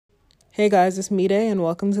Hey guys, it's Mide and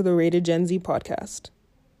welcome to the Rated Gen Z podcast.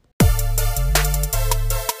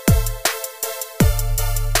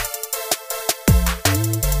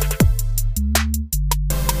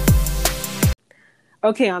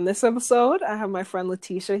 Okay, on this episode, I have my friend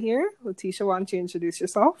Laeticia here. Laeticia, why don't you introduce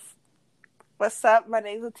yourself? What's up? My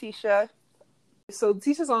name's Laeticia. So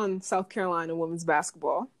Letitia's on South Carolina women's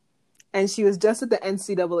basketball, and she was just at the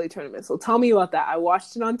NCAA tournament. So tell me about that. I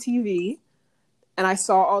watched it on TV, and I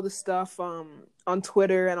saw all the stuff on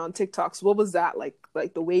Twitter and on TikTok. So what was that like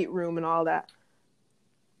the weight room and all that?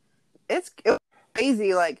 It was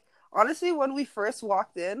crazy. Like, honestly, when we first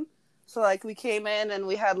walked in, so like we came in and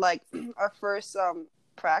we had like our first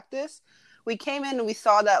practice. We came in and we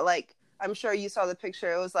saw that, like, I'm sure you saw the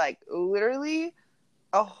picture. It was like literally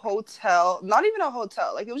a hotel, not even a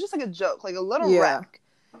hotel. Like, it was just like a joke, like a little wreck.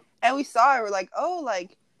 And we saw it. We're like, oh,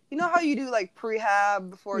 like, you know how you do like prehab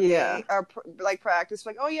before game or like practice?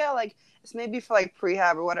 Like, oh yeah, like it's maybe for like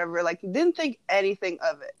prehab or whatever. Like, didn't think anything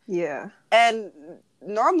of it. Yeah. And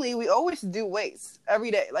normally we always do weights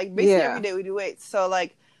every day. Like, basically every day we do weights. So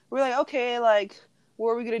like we're like, okay, like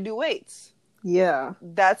where are we gonna do weights? Yeah.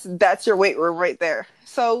 That's your weight room right there.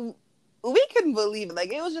 So we couldn't believe it.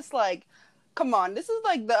 Like, it was just like, come on, this is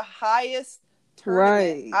like the highest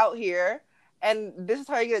tournament out here. And this is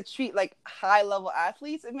how you're going to treat, like, high-level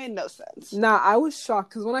athletes? It made no sense. Nah, I was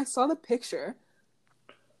shocked because when I saw the picture,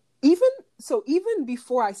 even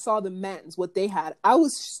before I saw the men's, what they had, I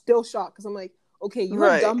was still shocked because I'm like, okay, you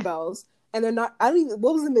have dumbbells, and they're not,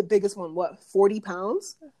 what was the biggest one? What, 40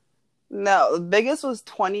 pounds? No, the biggest was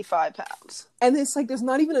 25 pounds. And it's like, there's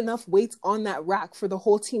not even enough weights on that rack for the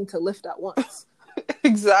whole team to lift at once.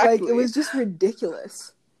 Exactly. Like, it was just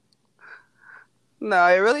ridiculous. No,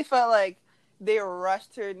 it really felt like they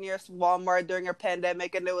rushed her nearest Walmart during a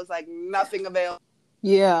pandemic, and there was like nothing available.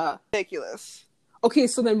 Yeah, ridiculous. Okay,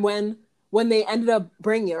 so then when they ended up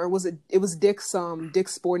bringing it, or was it Dick's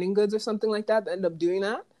Sporting Goods or something like that ended up doing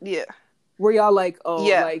that? Yeah. Were y'all like, oh,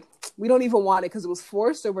 like we don't even want it because it was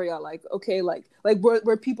forced, or were y'all like, okay, like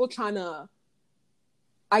were people trying to,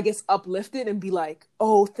 I guess, uplift it and be like,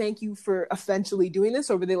 oh, thank you for eventually doing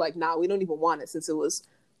this, or were they like, nah, we don't even want it since it was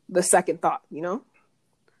the second thought, you know?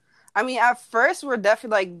 I mean, at first we're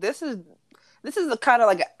definitely like, this is a kind of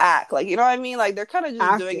like an act, like, you know what I mean? Like, they're kind of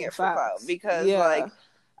just doing it for fun because like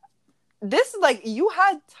this is like, you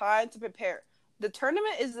had time to prepare. The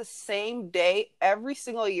tournament is the same day every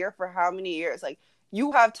single year for how many years? Like,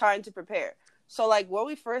 you have time to prepare. So like when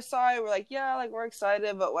we first saw it, we're like, yeah, like we're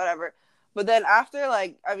excited, but whatever. But then after,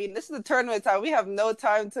 like, I mean, this is the tournament time. We have no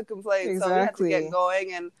time to complain, so we had to get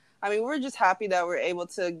going. And I mean, we're just happy that we're able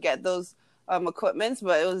to get those equipments,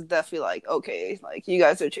 but it was definitely like, okay, like you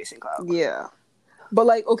guys are chasing clout. Yeah. But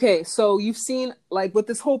like, okay, so you've seen, like, with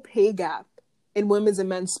this whole pay gap in women's and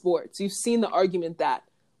men's sports, you've seen the argument that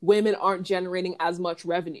women aren't generating as much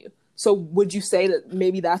revenue. So would you say that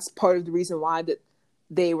maybe that's part of the reason why that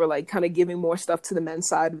they were like kind of giving more stuff to the men's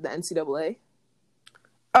side of the NCAA?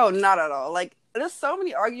 Oh, not at all. Like, there's so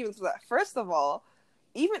many arguments for that. First of all,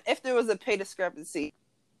 even if there was a pay discrepancy,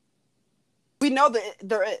 we know that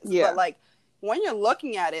there is, but like, when you're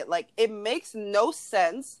looking at it, like, it makes no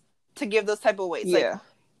sense to give those type of weights. Yeah.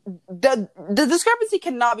 Like, the discrepancy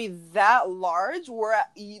cannot be that large where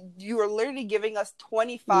you are literally giving us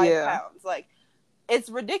 25 pounds. Like, it's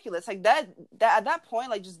ridiculous. Like, that at that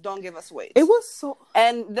point, like, just don't give us weights. It was so...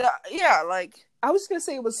 And, like... I was going to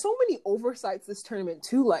say, it was so many oversights this tournament,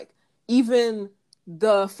 too. Like, even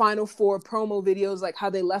the Final Four promo videos, like,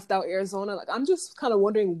 how they left out Arizona. Like, I'm just kind of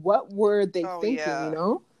wondering, what were they thinking, you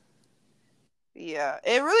know? Yeah,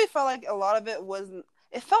 it really felt like a lot of it wasn't...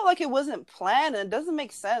 It felt like it wasn't planned, and it doesn't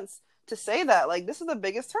make sense to say that. Like, this is the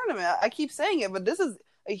biggest tournament. I keep saying it, but this is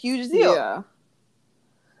a huge deal. Yeah.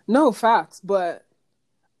 No, facts. But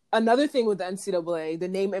another thing with the NCAA, the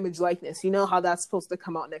name, image, likeness, you know how that's supposed to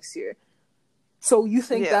come out next year. So you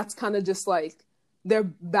think that's kind of just like they're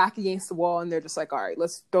back against the wall and they're just like, all right,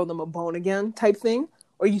 let's throw them a bone again type thing?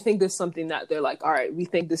 Or you think there's something that they're like, all right, we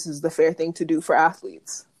think this is the fair thing to do for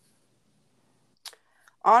athletes?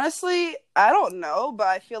 Honestly, I don't know, but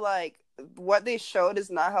I feel like what they showed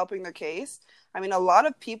is not helping their case. I mean, a lot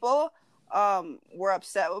of people were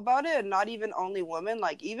upset about it, and not even only women,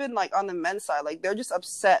 like even like on the men's side, like they're just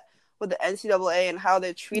upset with the NCAA and how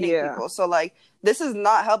they're treating people. So like, this is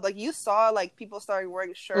not help. Like, you saw like people started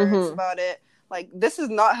wearing shirts about it. Like, this is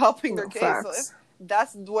not helping their case. So if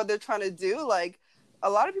that's what they're trying to do, like, a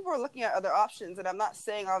lot of people are looking at other options, and I'm not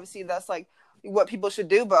saying obviously that's like what people should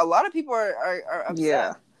do, but a lot of people are upset.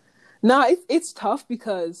 Yeah. No, it's tough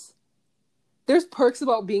because there's perks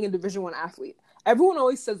about being a Division I athlete. Everyone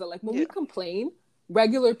always says that, like, when we complain,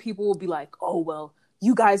 regular people will be like, oh, well,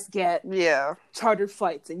 you guys get chartered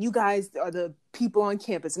flights and you guys are the people on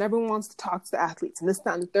campus and everyone wants to talk to the athletes and this,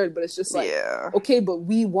 that, and the third. But it's just like, okay, but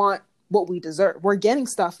we want what we deserve. We're getting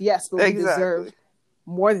stuff, yes, but we deserve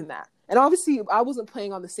more than that. And obviously, I wasn't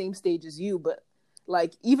playing on the same stage as you, but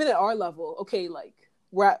like even at our level, okay, like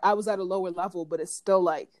I was at a lower level, but it's still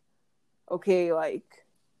like, okay, like,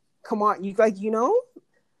 come on, you like, you know?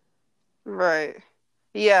 Right.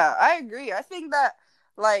 Yeah, I agree. I think that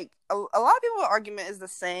like a lot of people's argument is the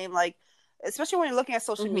same. Like, especially when you're looking at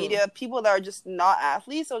social media, people that are just not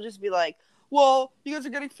athletes will just be like, well, you guys are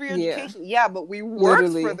getting free education. Yeah, but we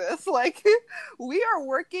worked for this. Like, we are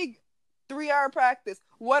working 3-hour practice,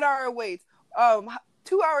 1 hour weights,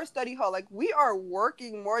 2-hour study hall. Like, we are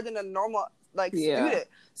working more than a normal student.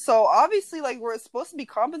 So obviously, like, we're supposed to be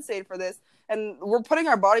compensated for this, and we're putting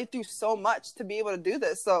our body through so much to be able to do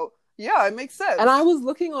this. So yeah, it makes sense. And I was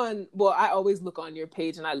looking on, well, I always look on your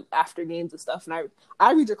page and after games and stuff, and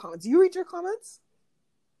I read your comments. Do you read your comments?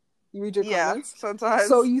 You read your comments? Yeah, sometimes.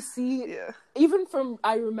 So you see, even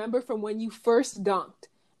I remember from when you first dunked,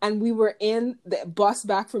 and we were in the bus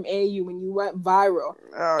back from AAU when you went viral.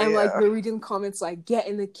 And like, we're reading comments like, get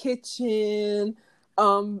in the kitchen,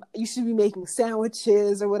 you should be making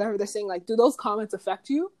sandwiches or whatever they're saying. Like, do those comments affect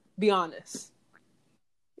you? Be honest.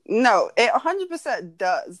 No, it 100%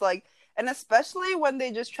 does. Like, and especially when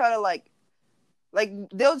they just try to like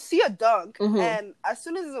they'll see a dunk, and as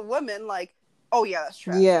soon as it's a woman, like, oh yeah, that's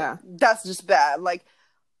trash. Yeah, that's just bad. Like,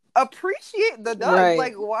 appreciate the dunk. Right.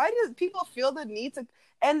 Like, why do people feel the need to?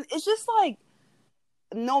 And it's just like,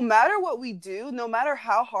 no matter what we do, no matter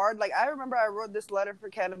how hard. Like, I remember I wrote this letter for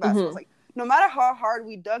Canada Basketball. It's like, no matter how hard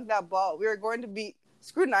we dunk that ball, we are going to be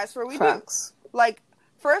scrutinized for what we do. Like,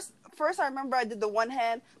 First, I remember I did the one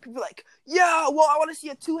hand. People were like, yeah, well, I want to see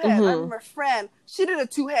a two hand. I remember Fran, she did a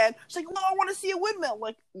two hand. She's like, well, I want to see a windmill.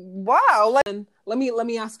 Like, wow. Like, and let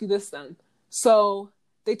me ask you this then. So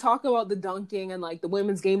they talk about the dunking and like the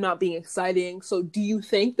women's game not being exciting. So do you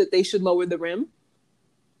think that they should lower the rim?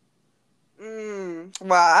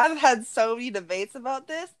 Wow, I've had so many debates about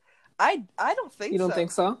this. I don't think so. You don't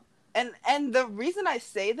think so? And the reason I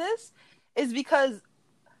say this is because,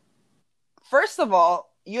 first of all,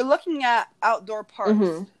 you're looking at outdoor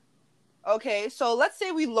parks. Okay, so let's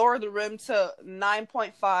say we lower the rim to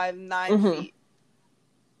 9.59 feet.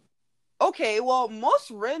 Okay, well,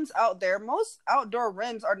 most rims out there, most outdoor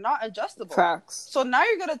rims are not adjustable. Facts. So now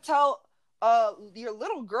you're going to tell your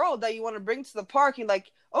little girl that you want to bring to the park, and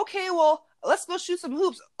like, okay, well, let's go shoot some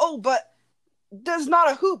hoops. Oh, but there's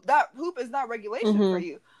not a hoop. That hoop is not regulation for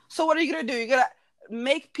you. So what are you going to do? You're going to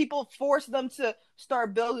make people force them to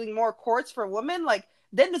start building more courts for women? Like,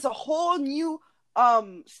 then there's a whole new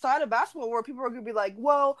side of basketball where people are going to be like,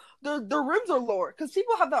 well, the rims are lower. Because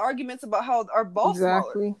people have the arguments about how our ball's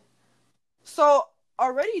smaller. So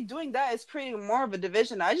already doing that is creating more of a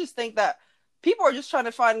division. I just think that people are just trying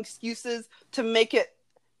to find excuses to make it,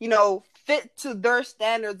 you know, fit to their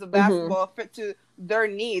standards of basketball, fit to their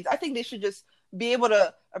needs. I think they should just be able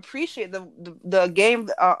to appreciate the game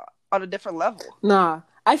on a different level. Nah,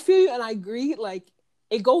 I feel you and I agree. Like,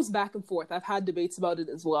 it goes back and forth. I've had debates about it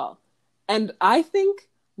as well. And I think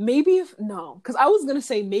because I was going to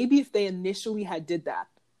say maybe if they initially had did that,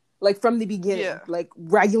 like from the beginning, like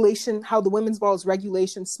regulation, how the women's ball is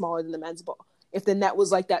regulation smaller than the men's ball. If the net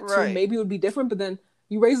was like that too, maybe it would be different. But then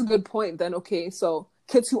you raise a good point. Then, okay, so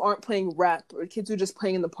kids who aren't playing rep or kids who are just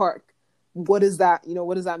playing in the park, what is that? You know,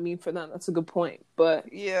 what does that mean for them? That's a good point. But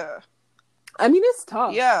I mean, it's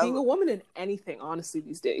tough. Being a woman in anything, honestly,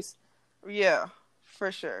 these days. Yeah,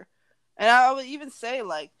 for sure. And I would even say,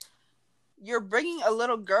 like, you're bringing a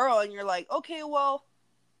little girl and you're like, okay, well,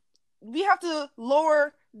 we have to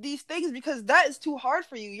lower these things because that is too hard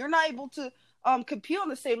for you. You're not able to compete on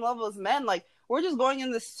the same level as men. Like, we're just going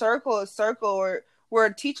in this circle, where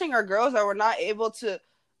we're teaching our girls that we're not able to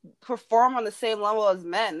perform on the same level as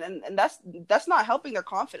men, and that's not helping their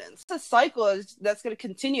confidence. It's a cycle that's going to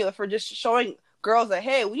continue if we're just showing girls that,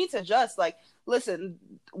 hey, we need to adjust. Like, listen,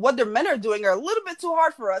 what their men are doing are a little bit too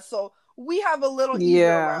hard for us, so we have a little easier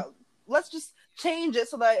route. Let's just change it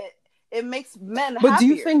so that it makes men happier. But do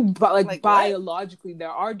you think, like biologically, there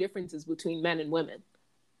are differences between men and women?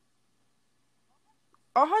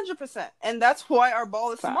 100%, and that's why our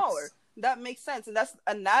ball is smaller. That makes sense, and that's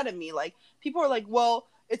anatomy. Like, people are like, well,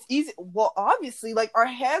 it's easy. Well, obviously, like, our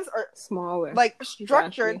hands are smaller, like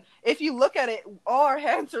structured. Exactly. If you look at it, all our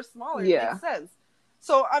hands are smaller. It makes sense.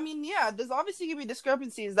 So, I mean, there's obviously going to be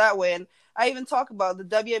discrepancies that way. And I even talk about the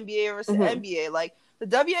WNBA versus NBA. Like, the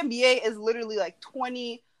WNBA is literally like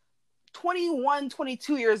 21,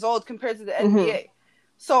 22 years old compared to the NBA.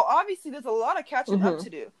 So obviously there's a lot of catching up to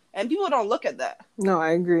do. And people don't look at that. No,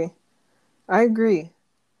 I agree.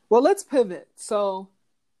 Well, let's pivot. So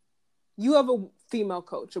you have a female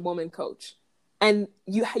coach, a woman coach, and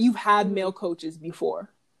you've had male coaches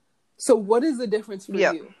before. So what is the difference for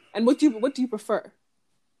you? And what do you prefer?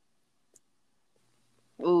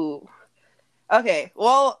 Ooh. Okay.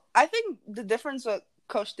 Well, I think the difference with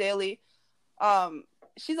Coach Daly,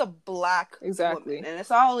 she's a Black woman. And it's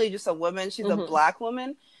not only just a woman, she's a Black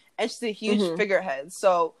woman, and she's a huge figurehead.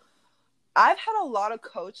 So I've had a lot of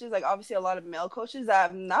coaches, like obviously a lot of male coaches that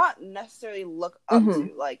I've not necessarily looked up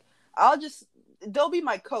to. Like they'll be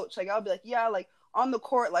my coach. Like I'll be like, yeah, like on the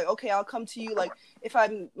court, like, okay, I'll come to you. Like if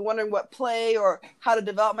I'm wondering what play or how to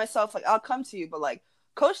develop myself, like I'll come to you. But like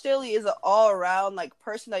Coach Daly is an all around like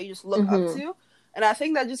person that you just look up to. And I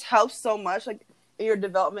think that just helps so much, like in your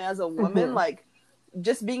development as a woman, like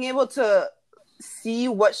just being able to see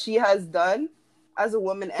what she has done as a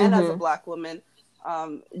woman and as a Black woman,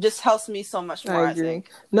 just helps me so much more. I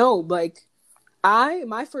think. No, like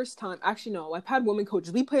my first time, actually, no, I've had women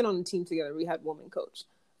coaches. We played on a team together. We had women coach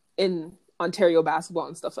in Ontario basketball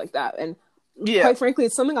and stuff like that. And quite frankly,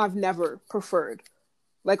 it's something I've never preferred.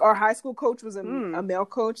 Like our high school coach was a male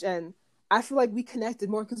coach, and I feel like we connected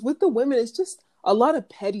more because with the women, it's just a lot of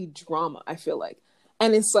petty drama, I feel like.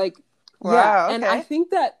 And it's like, wow, okay. And I think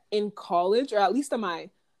that in college, or at least at my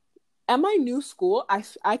new school,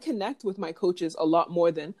 I connect with my coaches a lot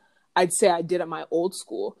more than I'd say I did at my old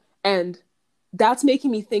school. And that's making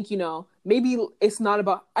me think, maybe it's not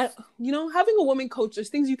about, having a woman coach, there's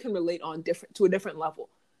things you can relate on to a different level.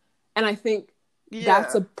 And I think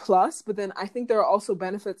that's a plus, but then I think there are also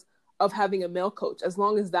benefits of having a male coach, as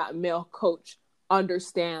long as that male coach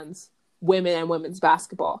understands women and women's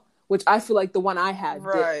basketball, which I feel like the one I had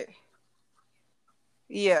did.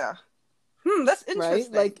 Yeah. That's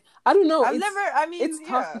interesting. Right? Like, I don't know. It's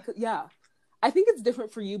tough because, I think it's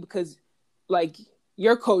different for you because, like,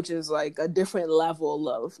 your coach is, like, a different level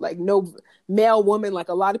of, like, no male woman. Like,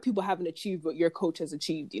 a lot of people haven't achieved what your coach has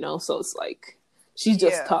achieved, So it's, like, she's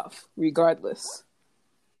just tough regardless.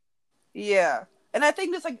 Yeah. And I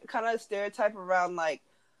think there's, like, kind of a stereotype around, like,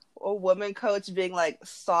 a woman coach being, like,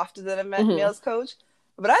 softer than a male's coach.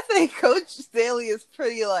 But I think Coach Daly is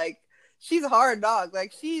pretty, like, she's a hard dog.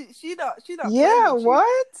 Like she not. Yeah,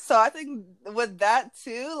 what? So I think with that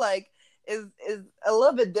too, like, is a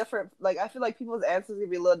little bit different. Like I feel like people's answers gonna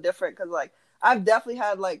be a little different because like I've definitely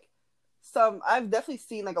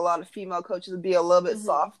seen like a lot of female coaches be a little bit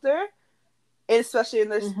softer, especially in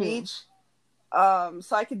their speech. So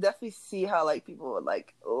I could definitely see how like people would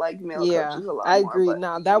like male coaches a lot more. I agree. But,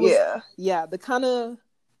 now that was the kind of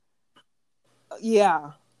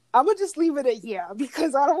I would just leave it at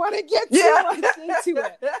because I don't want to get too much into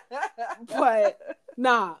it. But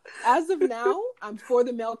as of now, I'm for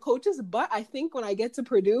the male coaches. But I think when I get to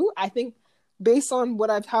Purdue, I think based on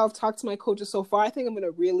how I've talked to my coaches so far, I think I'm going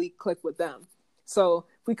to really click with them. So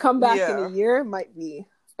if we come back in a year, it might be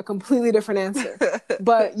a completely different answer.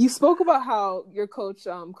 But you spoke about how your coach,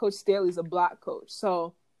 Coach Daly, is a Black coach.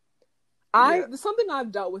 So something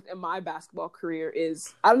I've dealt with in my basketball career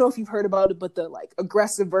is, I don't know if you've heard about it, but the like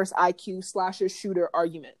aggressive versus IQ slasher shooter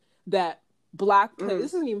argument that Black players,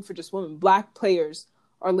 this isn't even for just women, Black players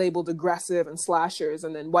are labeled aggressive and slashers,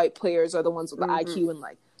 and then white players are the ones with the IQ and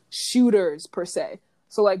like shooters per se.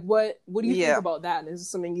 So like, what do you think about that? And is this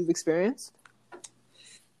something you've experienced?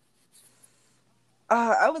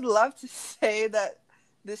 I would love to say that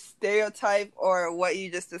this stereotype or what you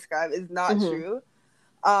just described is not true.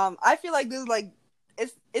 I feel like this is like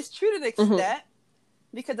it's true to an extent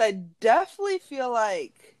because I definitely feel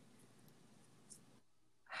like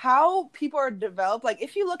how people are developed. Like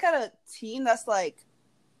if you look at a team that's like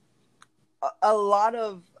a lot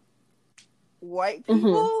of white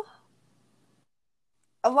people,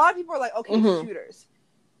 a lot of people are like, okay, shooters.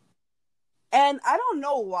 And I don't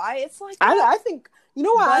know why it's like that. I think, you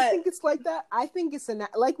know why I think it's like that? I think it's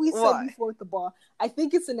like we said before with the ball, I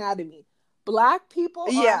think it's anatomy. Black people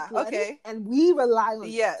are athletic, and we rely on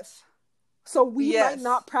it. So we might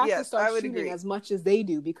not practice our shooting as much as they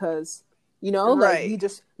do because, like we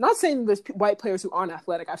just, not saying there's white players who aren't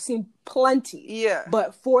athletic. I've seen plenty.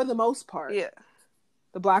 But for the most part,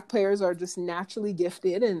 the Black players are just naturally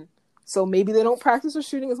gifted. And so maybe they don't practice their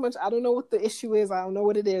shooting as much. I don't know what the issue is. I don't know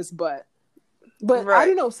what it is, but I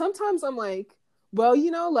don't know. Sometimes I'm like, well,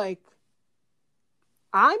 like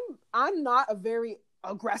I'm not a very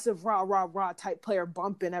aggressive rah type player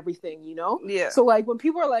bumping everything, so like when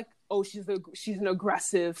people are like, oh, she's an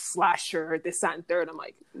aggressive slasher, this, that, and third, I'm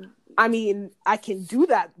like, I mean, I can do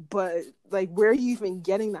that, but like where are you even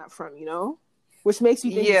getting that from? which makes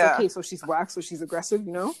you think it's okay. So she's whack, so she's aggressive,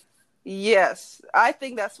 you know? Yes, I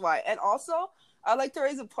think that's why. And also, I'd like to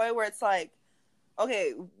raise a point where it's like,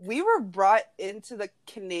 okay, we were brought into the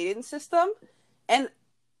Canadian system, and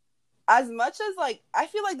as much as like, I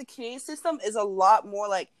feel like the Canadian system is a lot more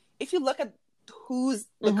like, if you look at who's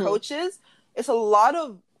the coaches, it's a lot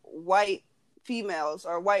of white females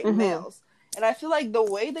or white males. And I feel like the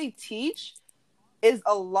way they teach is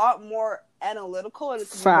a lot more analytical, and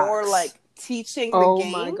it's more like teaching the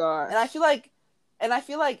game. Oh my gosh. And I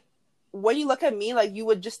feel like when you look at me, like, you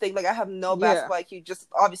would just think like I have no basketball IQ, just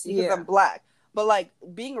obviously because I'm black. But like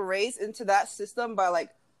being raised into that system by like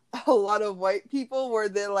a lot of white people, where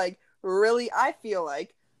they're like really, I feel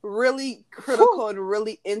like really critical and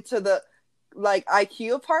really into the like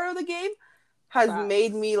IQ part of the game, has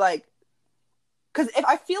made me like, because if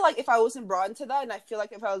I feel like if I wasn't brought into that, and I feel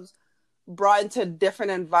like if I was brought into a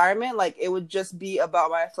different environment, like it would just be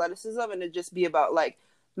about my athleticism, and it'd just be about like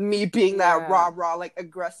me being that raw like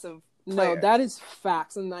aggressive player. No, that is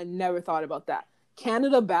facts, and I never thought about that.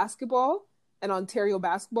 Canada basketball and Ontario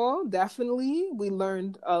basketball, definitely we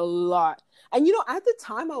learned a lot. And you know, at the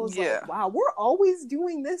time I was like, wow, we're always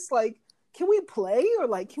doing this, like, can we play, or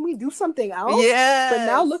like can we do something else? But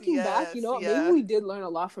now looking back, you know, maybe we did learn a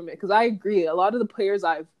lot from it, because I agree, a lot of the players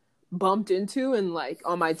I've bumped into and like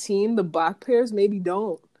on my team, the black players maybe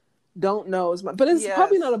don't know as much. But it's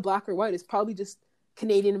probably not a black or white, it's probably just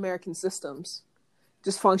Canadian American systems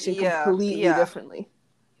just function completely differently.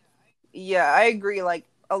 Yeah, I agree. Like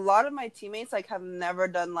a lot of my teammates like have never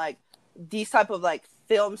done like these type of like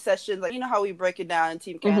film sessions, like, you know how we break it down in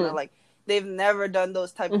Team Canada, like they've never done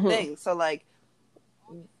those type of things. So like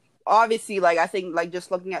obviously, like I think like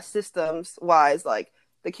just looking at systems wise, like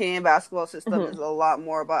the Canadian basketball system is a lot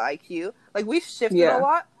more about IQ. Like we've shifted a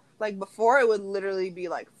lot. Like before it would literally be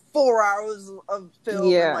like 4 hours of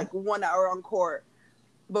film and like 1 hour on court.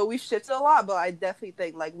 But we've shifted a lot, but I definitely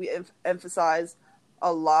think like we emphasize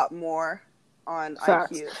a lot more on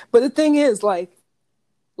IQ. But the thing is, like,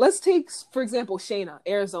 let's take, for example, Shayna,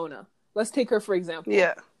 Arizona. Let's take her for example.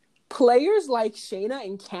 Yeah. Players like Shayna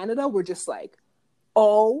in Canada were just like,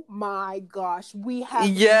 oh my gosh, we have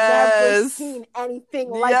never seen anything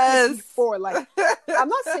like this before. Like, I'm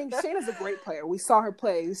not saying Shayna's a great player. We saw her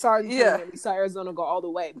play. We saw her in the tournament. We saw Arizona go all the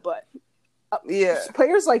way. But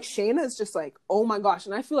players like Shayna is just like, oh my gosh.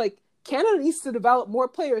 And I feel like Canada needs to develop more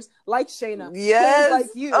players like Shayna. Yes. Players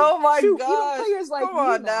like you. Oh my gosh. Even players like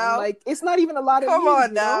you, man. Like, it's not even a lot of names,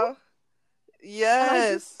 you know?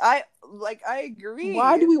 Yes. I agree.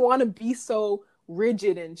 Why do we want to be so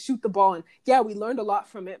rigid and shoot the ball? And yeah, we learned a lot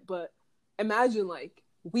from it, but imagine like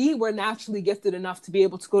we were naturally gifted enough to be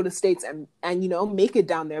able to go to States and you know, make it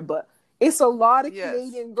down there. But it's a lot of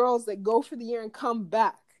Canadian girls that go for the year and come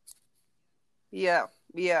back. Yeah.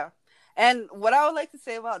 And what I would like to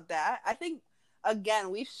say about that, I think,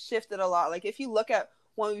 again, we've shifted a lot. Like, if you look at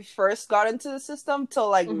when we first got into the system till,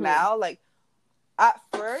 like, now, like, at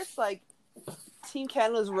first, like, Team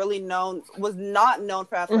Canada was not known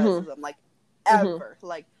for athleticism, like, ever.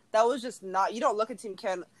 Like, that was just not, you don't look at Team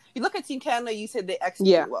Canada. You look at Team Canada, you say they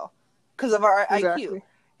execute well because of our IQ.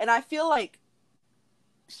 And I feel like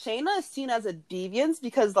Shayna is seen as a deviance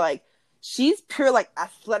because, like, she's pure, like,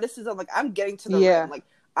 athleticism. Like, I'm getting to the rim. Like,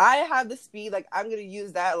 I have the speed. Like, I'm going to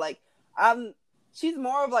use that. Like, she's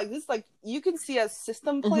more of, like, this, like, you can see as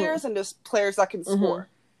system players and there's players that can score.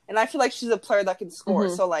 And I feel like she's a player that can score.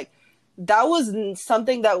 So, like, that was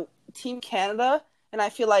something that Team Canada and I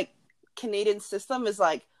feel like Canadian system is,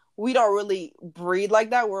 like, we don't really breed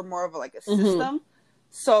like that. We're more of, like, a system.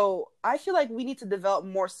 So, I feel like we need to develop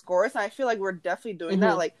more scores. And I feel like we're definitely doing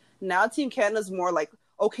that. Like, now Team Canada's more, like,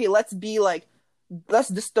 okay, let's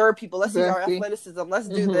disturb people. Let's use our athleticism. Let's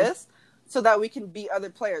do this so that we can beat other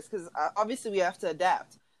players. Because obviously we have to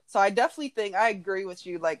adapt. So I definitely think I agree with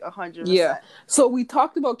you like 100%. Yeah. So we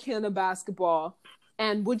talked about Canada basketball.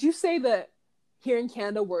 And would you say that here in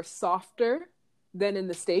Canada we're softer than in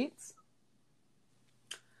the States?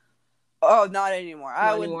 Oh, not anymore.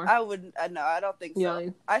 I don't think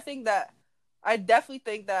so. I definitely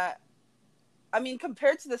think that, I mean,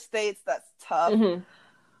 compared to the States, that's tough.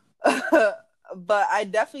 But I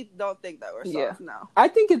definitely don't think that we're soft now. I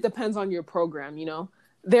think it depends on your program, you know.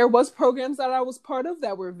 There was programs that I was part of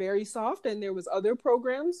that were very soft, and there was other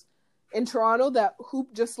programs in Toronto that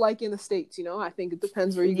hoop just like in the States, you know. I think it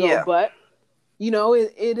depends where you go. But, you know,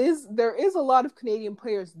 there is a lot of Canadian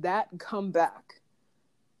players that come back.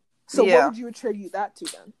 So what would you attribute that to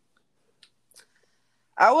then?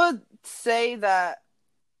 I would say that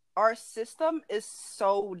our system is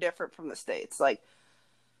so different from the States. Like,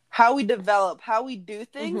 how we develop, how we do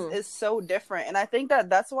things is so different. And I think that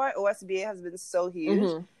that's why OSBA has been so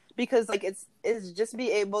huge, because like it's just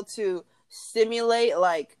be able to stimulate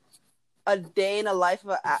like a day in a life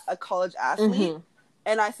of a college athlete.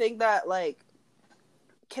 And I think that like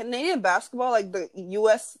Canadian basketball, like the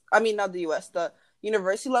the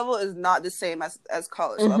university level is not the same as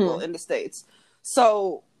college level in the States.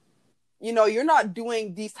 So, you know, you're not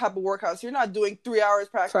doing these type of workouts. You're not doing 3 hours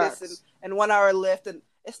practice and 1 hour lift, and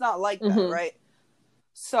it's not like that, right?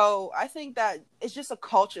 So I think that it's just a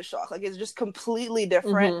culture shock. Like, it's just completely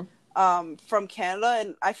different from Canada,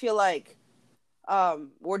 and I feel like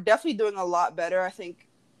we're definitely doing a lot better. I think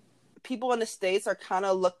people in the States are kind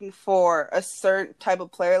of looking for a certain type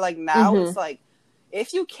of player. Like now, it's like,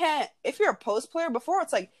 if you're a post player, before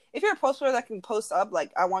it's like, if you're a post player that can post up,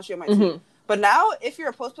 like, I want you on my team. But now, if you're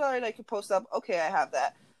a post player that can post up, okay, I have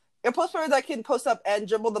that. You're a post player that can post up and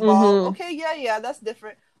dribble the ball, okay, yeah, that's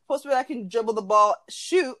different. Post player that can dribble the ball,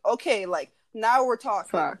 shoot, okay, like, now we're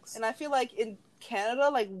talking. Facts. And I feel like in Canada,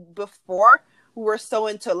 like, before, we were so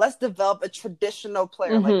into, let's develop a traditional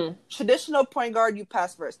player. Like, traditional point guard, you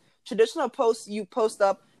pass first. Traditional post, you post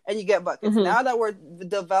up and you get buckets. Now that we're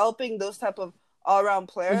developing those type of all-around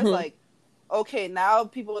players, like, okay, now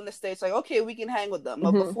people in the States, like, okay, we can hang with them.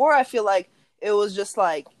 But before, I feel like it was just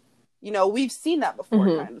like, you know, we've seen that before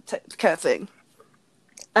kind of thing.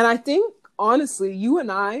 And I think, honestly, you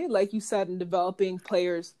and I, like you said, in developing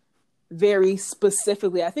players very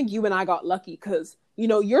specifically, I think you and I got lucky because, you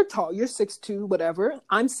know, you're tall, you're 6'2", whatever.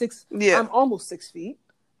 I'm almost 6 feet.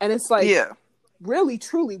 And it's like, really,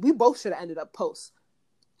 truly, we both should have ended up posts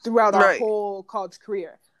throughout our whole college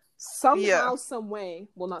career. Somehow, some way,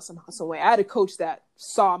 well, not somehow, some way, I had a coach that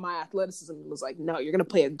saw my athleticism and was like, no, you're going to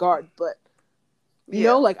play a guard. But, you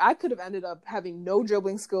know, like, I could have ended up having no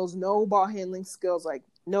dribbling skills, no ball handling skills, like,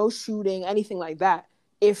 no shooting, anything like that,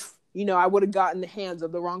 if, you know, I would have gotten the hands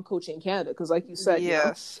of the wrong coach in Canada. Because, like you said, you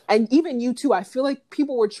know, and even you, too, I feel like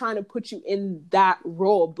people were trying to put you in that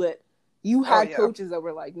role, but you had coaches that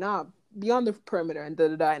were like, nah, beyond the perimeter and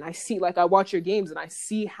da-da-da. And I see, like, I watch your games and I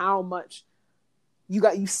see how much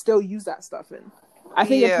you still use that stuff in. I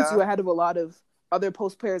think it puts you ahead of a lot of other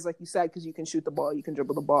post players, like you said, because you can shoot the ball, you can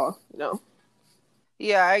dribble the ball, you know?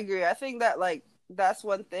 Yeah, I agree. I think that, like, that's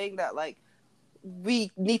one thing that, like, we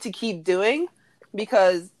need to keep doing,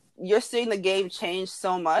 because you're seeing the game change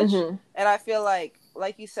so much. And I feel like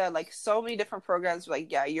you said, like, so many different programs, like,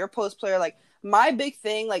 yeah, you're a post player. Like, my big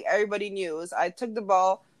thing, like, everybody knew, is I took the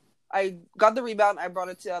ball, I got the rebound, I brought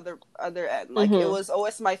it to the other end. Like, it was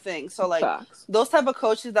always my thing. So, like, those type of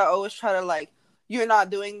coaches that always try to, like, you're not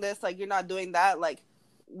doing this, like, you're not doing that, like,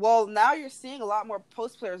 well, now you're seeing a lot more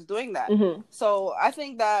post players doing that. So I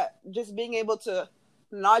think that just being able to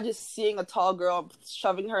not just seeing a tall girl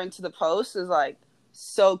shoving her into the post is, like,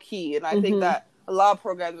 so key. And I think that a lot of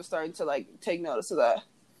programs are starting to, like, take notice of that.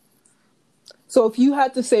 So if you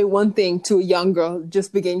had to say one thing to a young girl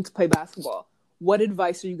just beginning to play basketball, what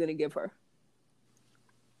advice are you going to give her?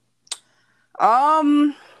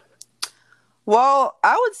 Well,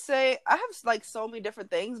 I would say I have, like, so many different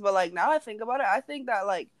things, but, like, now I think about it, I think that,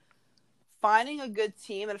 like, finding a good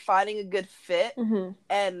team and finding a good fit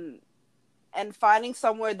and finding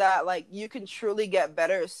somewhere that, like, you can truly get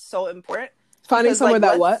better is so important. Finding somewhere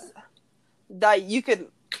that you can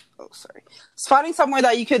finding somewhere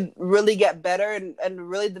that you could really get better and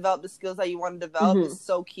really develop the skills that you want to develop is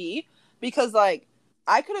so key. Because, like,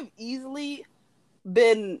 I could have easily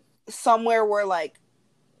been somewhere where, like,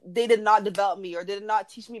 they did not develop me or they did not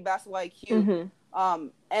teach me basketball IQ.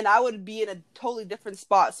 And I would be in a totally different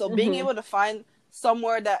spot. So being able to find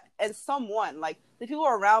somewhere that, and someone, like, the people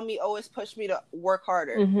around me always push me to work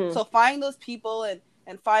harder. So finding those people and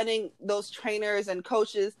finding those trainers and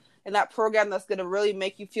coaches in that program that's going to really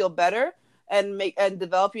make you feel better and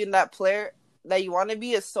develop you in that player that you want to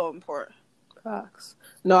be is so important. Facts.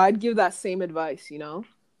 No, I'd give that same advice, you know?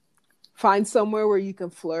 Find somewhere where you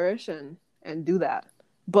can flourish and do that.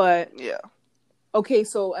 But, okay,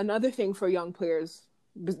 so another thing for young players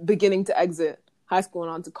beginning to exit high school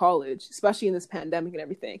and on to college, especially in this pandemic and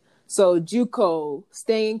everything. So JUCO,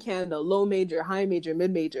 staying in Canada, low major, high major,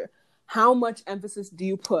 mid major. How much emphasis do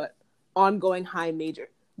you put on going high major?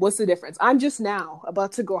 What's the difference? I'm just now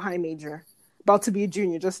about to go high major, about to be a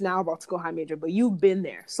junior, just now about to go high major, but you've been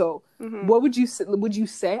there. So what would you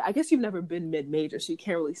say? I guess you've never been mid major, so you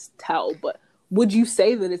can't really tell, but would you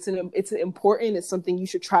say that it's important, it's something you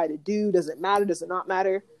should try to do? Does it matter? Does it not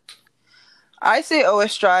matter? I say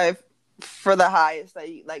always strive for the highest,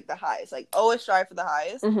 always strive for the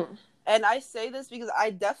highest. And I say this because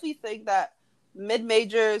I definitely think that mid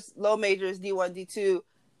majors, low majors, D1, D2,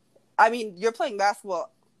 I mean, you're playing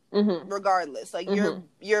basketball regardless. Like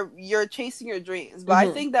you're chasing your dreams. But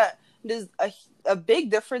I think that there's a big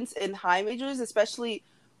difference in high majors, especially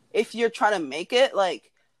if you're trying to make it,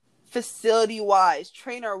 like facility wise,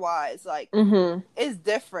 trainer wise, like it's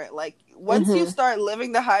different. Like once you start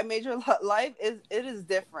living the high major life, it is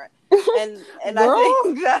different. And Girl, I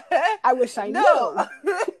think that I wish I knew.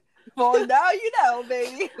 Well, now you know,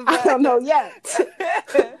 baby. I don't know yet.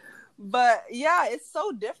 But yeah, it's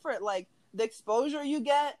so different. Like the exposure you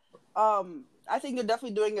get, I think they're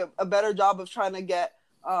definitely doing a better job of trying to get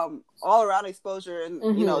all around exposure and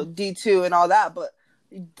you know, D2 and all that. But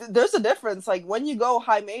there's a difference. Like when you go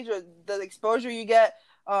high major, the exposure you get,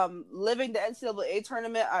 living the NCAA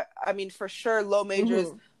tournament. I mean, for sure, low majors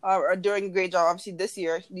are doing a great job. Obviously, this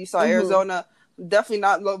year you saw Arizona, definitely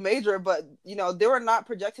not low major, but you know they were not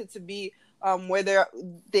projected to be where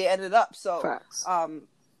they ended up. So, facts.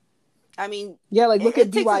 I mean, yeah, like look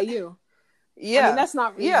at BYU. Yeah, I mean that's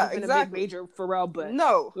not really even exactly. a big major for real, but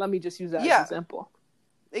no, let me just use that as an example.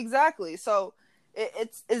 Exactly. So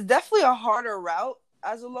it's definitely a harder route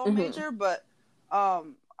as a low major, but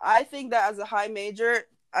I think that as a high major,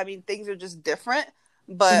 I mean things are just different.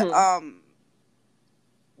 But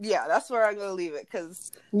yeah, that's where I'm gonna leave it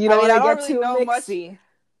because you don't I don't get really too know mixy. much.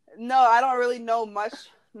 No, I don't really know much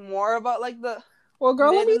more about like the. Well,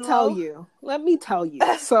 girl, let me tell you.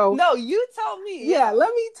 So no, you tell me. Yeah,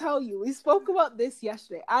 let me tell you. We spoke about this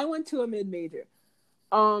yesterday. I went to a mid-major.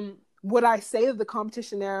 Would I say that the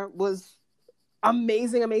competition there was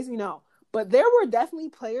amazing? No. But there were definitely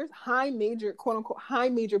players, high major, quote unquote, high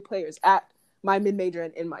major players at my mid-major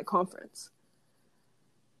and in my conference.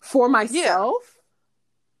 For myself,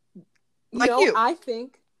 I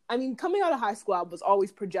think, coming out of high school, I was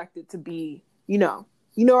always projected to be, you know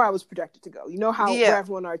where I was projected to go. You know where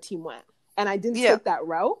everyone on our team went. And I didn't take that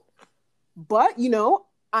route. But,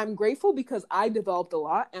 I'm grateful because I developed a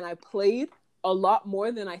lot and I played a lot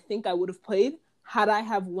more than I think I would have played had I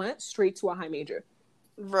have went straight to a high major.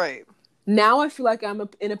 Right. Now I feel like I'm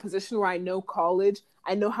in a position where I know college.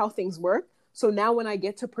 I know how things work. So now when I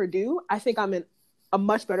get to Purdue, I think I'm in a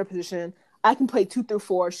much better position. I can play 2 through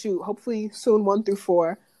 4, hopefully soon 1 through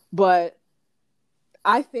 4. But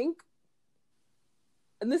I think,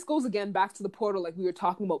 and this goes again back to the portal like we were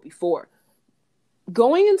talking about before.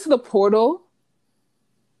 Going into the portal,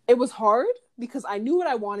 it was hard because I knew what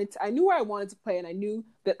I wanted to. I knew where I wanted to play, and I knew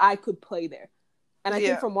that I could play there. And I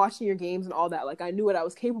think from watching your games and all that, like I knew what I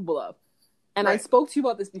was capable of. And I spoke to you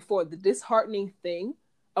about this before. The disheartening thing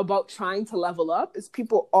about trying to level up is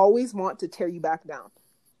people always want to tear you back down.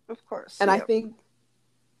 Of course. And I think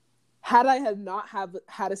had I have not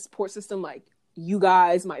had a support system like you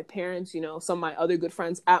guys, my parents, some of my other good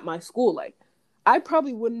friends at my school, like I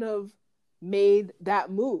probably wouldn't have made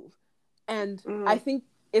that move. And I think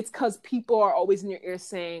it's because people are always in your ear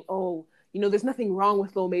saying, oh, there's nothing wrong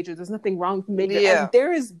with low majors. There's nothing wrong with major. Yeah. And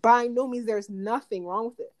there is by no means, there's nothing wrong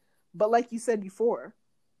with it. But like you said before,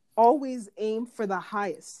 always aim for the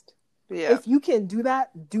highest. Yeah. If you can do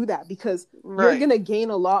that because you're going to gain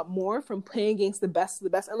a lot more from playing against the best of the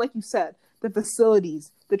best. And like you said, the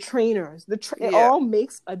facilities, the trainers, it all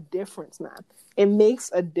makes a difference, man. It makes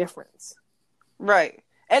a difference. Right.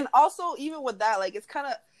 And also, even with that, like, it's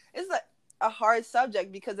like a hard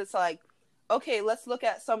subject because it's like, okay, let's look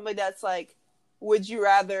at somebody that's like, would you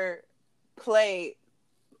rather play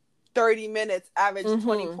 30 minutes, average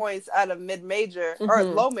 20 points out of mid-major or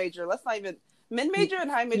low major? Let's not even... Mid-major and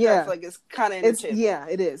high major, I feel like it's kind of interchangeable. Yeah,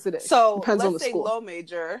 it is. So, depends let's say low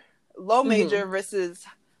major versus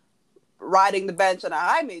riding the bench on a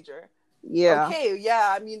high major. Yeah. Okay,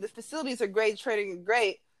 yeah, I mean, the facilities are great, training is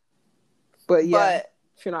great. But if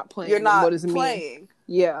you're not playing, what does it mean?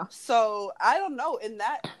 Yeah. So, I don't know. In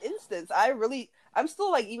that instance, I'm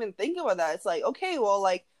still, like, even thinking about that. It's like, okay, well,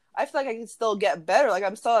 like, I feel like I can still get better. Like,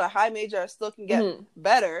 I'm still at a high major. I still can get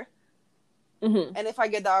better. And if I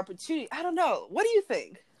get the opportunity, I don't know. What do you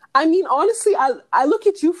think? I mean, honestly, I look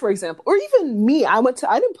at you, for example, or even me. I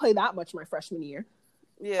didn't play that much my freshman year.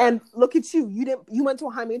 Yeah. And look at you. You went to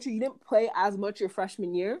a high major. You didn't play as much your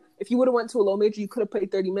freshman year. If you would have went to a low major, you could have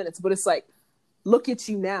played 30 minutes. But it's like, look at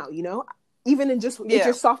you now, Even in just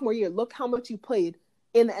your sophomore year, look how much you played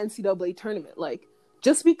in the NCAA tournament. Like,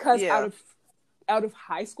 just because out of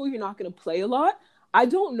high school, you're not going to play a lot, I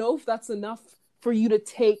don't know if that's enough for you to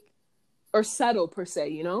take or settle per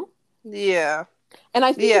se, Yeah. And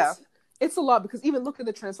I think it's a lot because even look at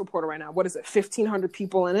the transfer portal right now. What is it? 1,500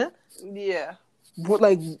 people in it. Yeah. What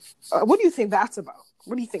do you think that's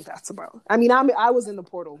about? I mean, I was in the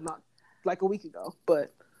portal not like a week ago,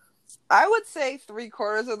 but I would say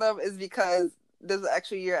 3/4 of them is because there's an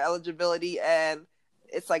extra year eligibility and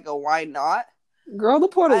it's like a why not. Girl, the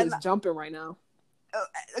portal is jumping right now.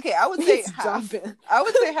 Okay, I would say half. Jumping. I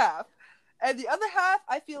would say half. And the other half,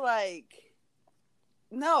 I feel like,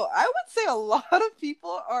 no, I would say a lot of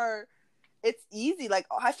people are, it's easy. Like,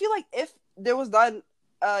 I feel like if there was not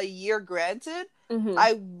a year granted,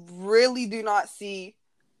 I really do not see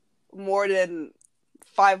more than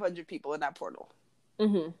 500 people in that portal.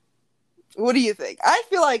 What do you think? I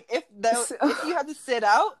feel like if you had to sit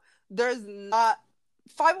out, there's not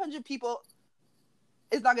 500 people.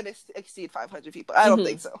 It's not going to exceed 500 people. I don't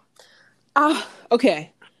think so.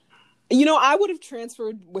 Okay. You know, I would have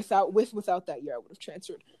transferred without that year. I would have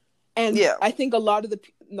transferred, and I think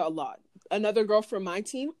another girl from my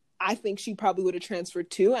team, I think she probably would have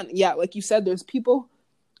transferred too. And yeah, like you said, there's people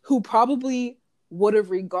who probably would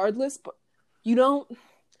have regardless, but you don't.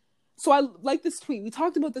 So I like this tweet. We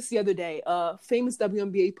talked about this the other day. Famous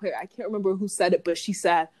WNBA player, I can't remember who said it, but she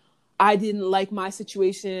said, I didn't like my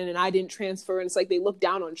situation and I didn't transfer. And it's like they look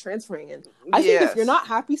down on transferring. And I think if you're not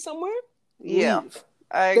happy somewhere, leave.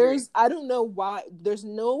 I don't know why. There's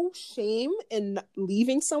no shame in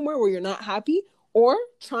leaving somewhere where you're not happy or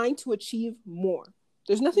trying to achieve more.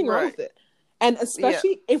 There's nothing wrong with it. And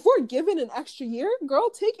especially if we're given an extra year, girl,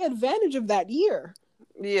 take advantage of that year.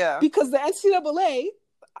 Yeah. Because the NCAA,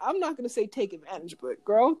 I'm not going to say take advantage, but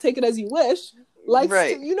girl, take it as you wish. Like,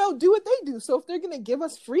 to, do what they do. So if they're going to give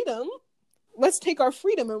us freedom, let's take our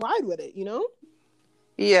freedom and ride with it,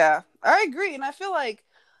 Yeah, I agree. And I feel like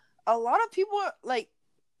a lot of people are like,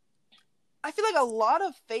 I feel like a lot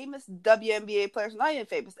of famous WNBA players, not even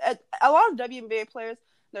famous, a lot of WNBA players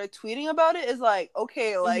that are tweeting about it is like,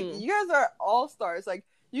 okay, like, you guys are all-stars. Like,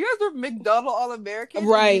 you guys are McDonald All-American.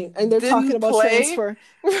 Right. And they're talking about transfer.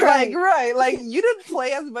 Right. Like, you didn't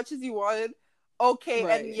play as much as you wanted. Okay.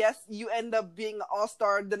 Right. And yes, you end up being an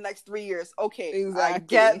all-star the next 3 years. Okay. Exactly. I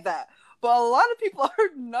get that. But a lot of people are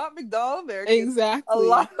not McDonald Americans. Exactly. A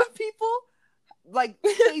lot of people, like,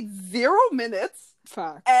 played 0 minutes.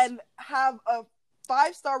 Facts. And have a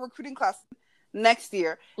 5-star recruiting class next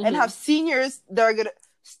year. And have seniors that are going to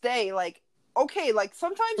stay, like, okay, like,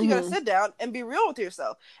 sometimes you gotta sit down and be real with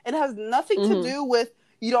yourself. It has nothing to do with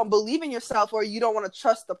you don't believe in yourself or you don't want to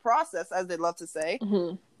trust the process, as they love to say.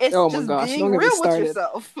 It's just being real with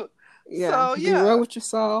yourself. Yeah, be real with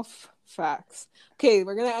yourself. Facts. Okay,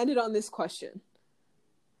 we're gonna end it on this question.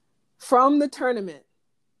 From the tournament,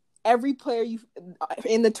 every player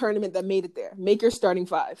in the tournament that made it there, make your starting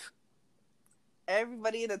 5.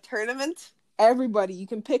 Everybody in the tournament? Everybody. You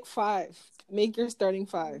can pick 5. Make your starting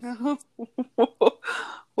 5.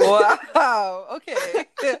 Wow. Okay.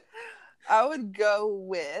 I would go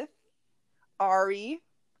with Ari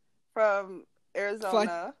from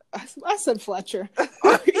Arizona. I said Fletcher.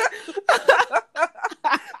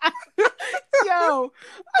 Yo.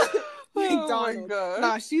 McDonald. Oh my God.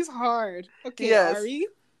 Nah, she's hard. Okay, yes. Ari.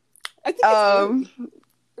 I think it's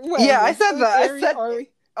Ari. Yeah, I said that. Ari, I said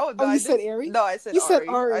Ari. Oh, no, you said Ari? No, I said you Ari. Said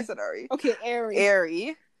Ari. I said Ari. Okay, Ari.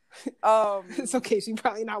 Ari. It's okay. She's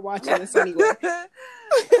probably not watching this anyway.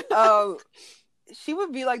 She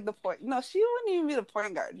would be like the point. No, she wouldn't even be the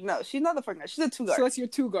point guard. No, she's not the point guard. She's a 2 guard. So that's your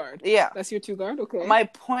 2 guard. Yeah, that's your 2 guard. Okay. My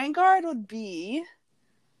point guard would be,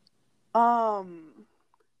 wow.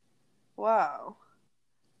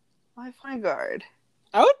 My point guard.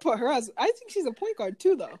 I would put her as. I think she's a point guard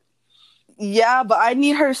too, though. Yeah, but I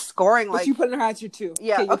need her scoring. But you putting her as your 2.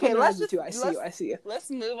 Yeah. Okay. Let's just. I see you. Let's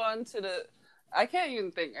move on to the. I can't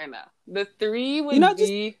even think right now. The 3 would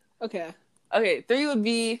be okay. Okay, 3 would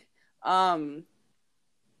be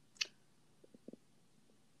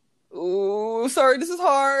Ooh, sorry, this is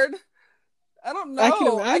hard. I don't know. I can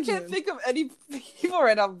imagine. I can't think of any people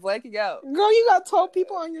right now. I'm blanking out. Girl, you got 12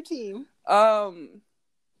 people on your team.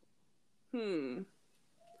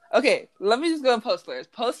 Okay, let me just go on post players.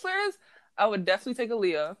 Post players, I would definitely take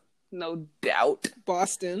Aaliyah, no doubt.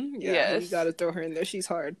 Boston, yeah, yes. You got to throw her in there. She's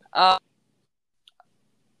hard.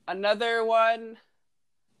 Another one.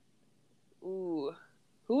 Ooh,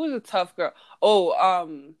 who was a tough girl? Oh,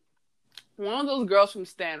 one of those girls from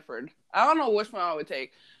Stanford. I don't know which one I would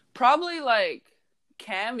take. Probably like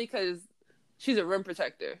Cam, because she's a rim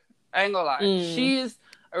protector. I ain't gonna lie, she's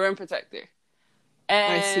a rim protector.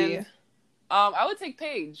 And I see. I would take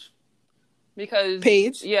Paige because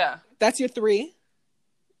Paige. Yeah, that's your 3.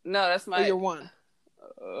 No, that's my. Or your 1.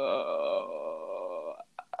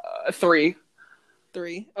 3.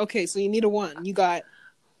 3. Okay, so you need a 1. You got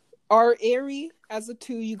our Ari as a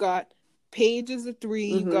 2. You got Paige as a 3.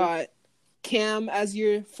 You got Cam as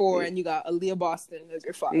your 4, and you got Aaliyah Boston as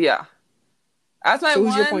your 5. Yeah, that's my 1.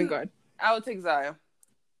 Who's your point guard? I would take Zaya.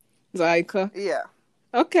 Zayika? Yeah.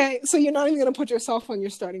 Okay, so you're not even gonna put yourself on your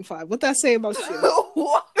starting 5. What that say about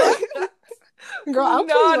you? Girl, I'm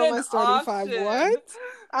putting you on my starting five. What?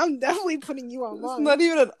 I'm definitely putting you on mine. It's not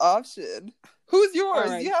even an option. Who's yours?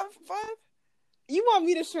 Right. Do you have 5? You want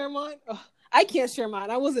me to share mine? Ugh, I can't share mine.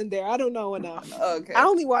 I wasn't there. I don't know enough. Okay. I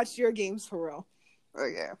only watched your games for real.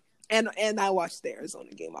 Okay. And I watched the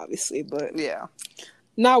Arizona game, obviously, but yeah.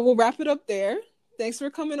 Now we'll wrap it up there. Thanks for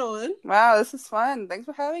coming on. Wow, this is fun. Thanks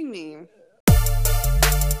for having me.